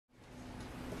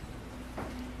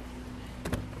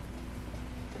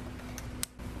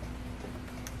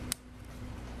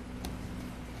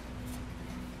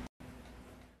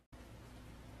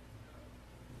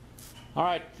All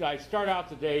right, I start out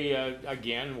today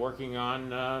again working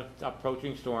on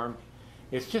approaching storm.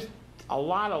 It's just a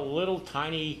lot of little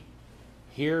tiny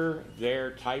here,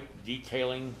 there type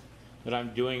detailing that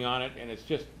I'm doing on it, and it's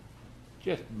just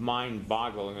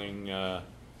mind-boggling.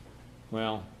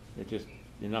 Well, it's just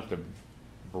enough to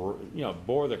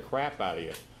bore the crap out of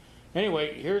you.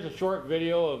 Anyway, here's a short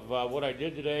video of what I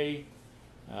did today.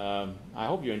 I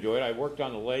hope you enjoyed it. I worked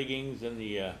on the leggings and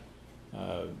the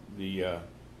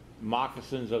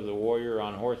moccasins of the warrior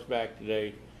on horseback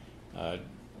today.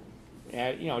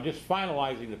 Just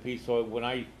finalizing the piece so when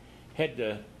I head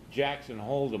to Jackson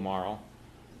Hole tomorrow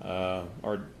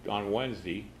or on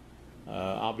Wednesday,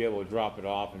 I'll be able to drop it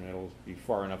off and it'll be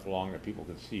far enough along that people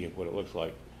can see what it looks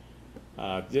like.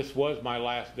 This was my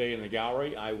last day in the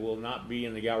gallery. I will not be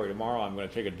in the gallery tomorrow. I'm going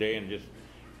to take a day and just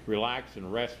relax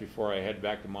and rest before I head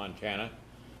back to Montana.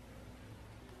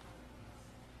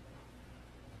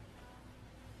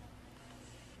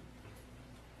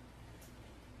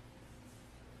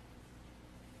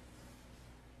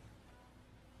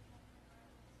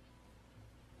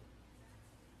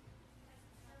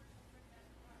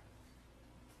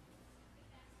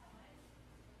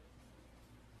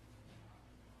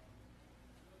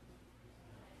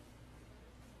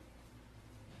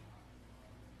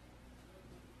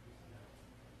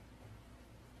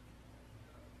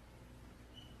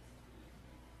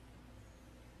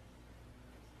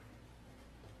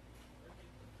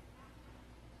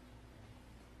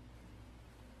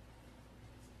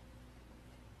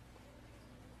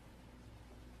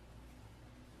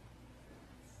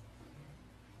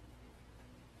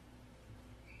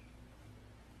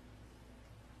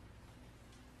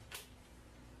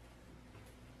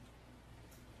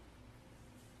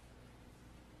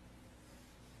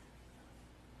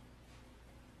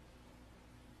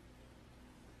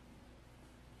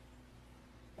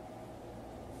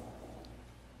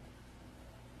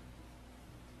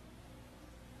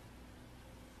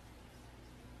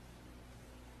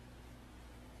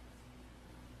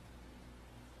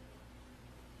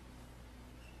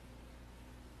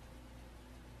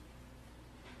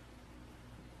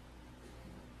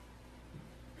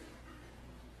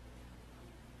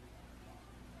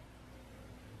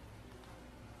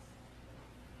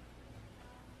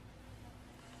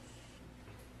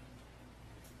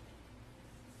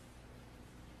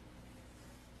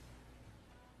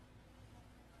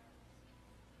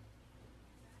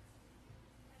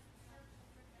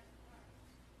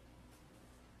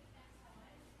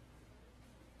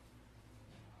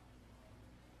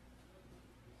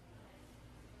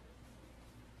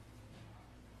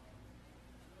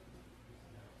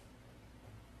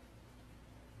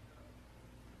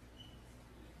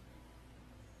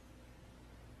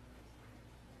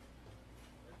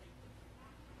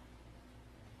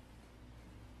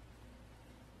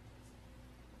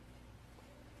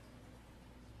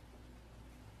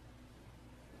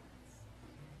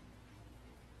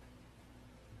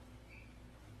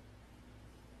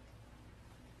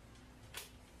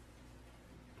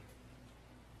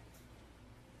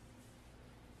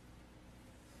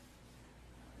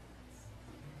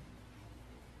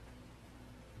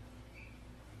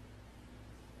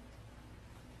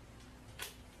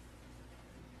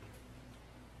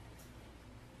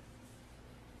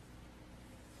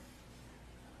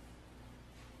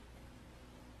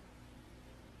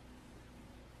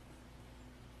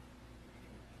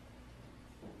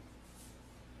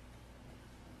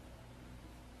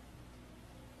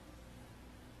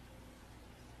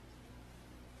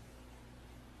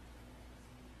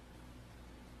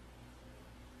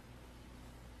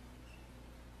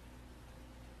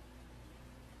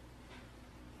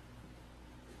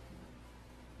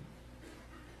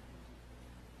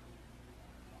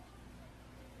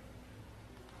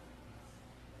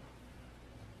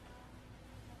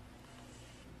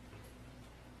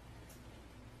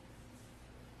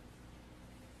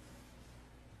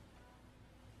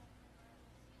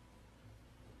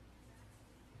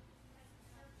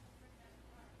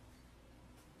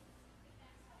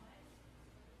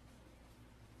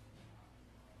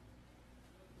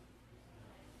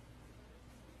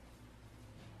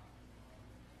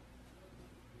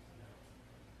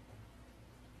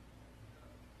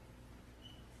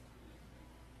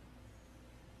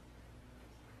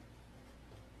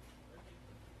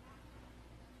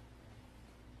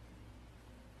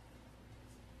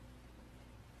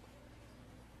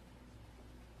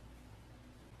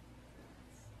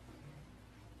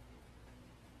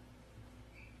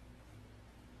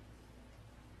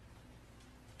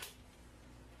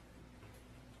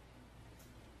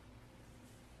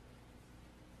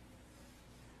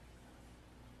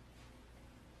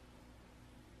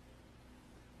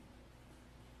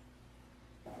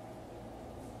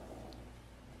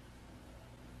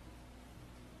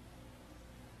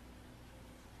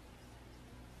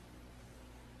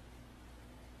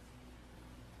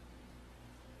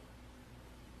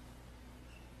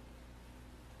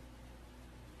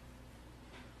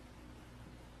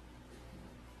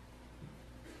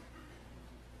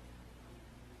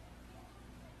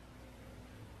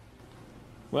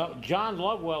 Well, John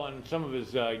Lovewell and some of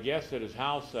his guests at his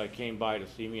house came by to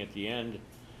see me at the end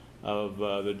of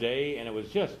the day, and it was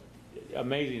just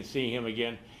amazing seeing him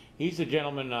again. He's the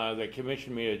gentleman that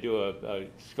commissioned me to do a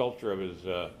sculpture of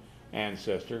his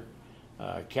ancestor,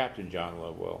 Captain John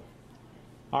Lovewell.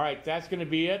 All right, that's going to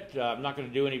be it. I'm not going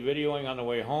to do any videoing on the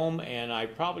way home, and I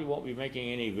probably won't be making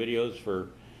any videos for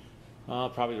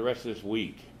probably the rest of this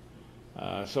week.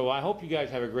 So I hope you guys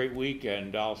have a great week,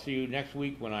 and I'll see you next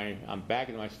week when I'm back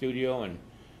in my studio and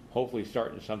hopefully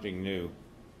starting something new.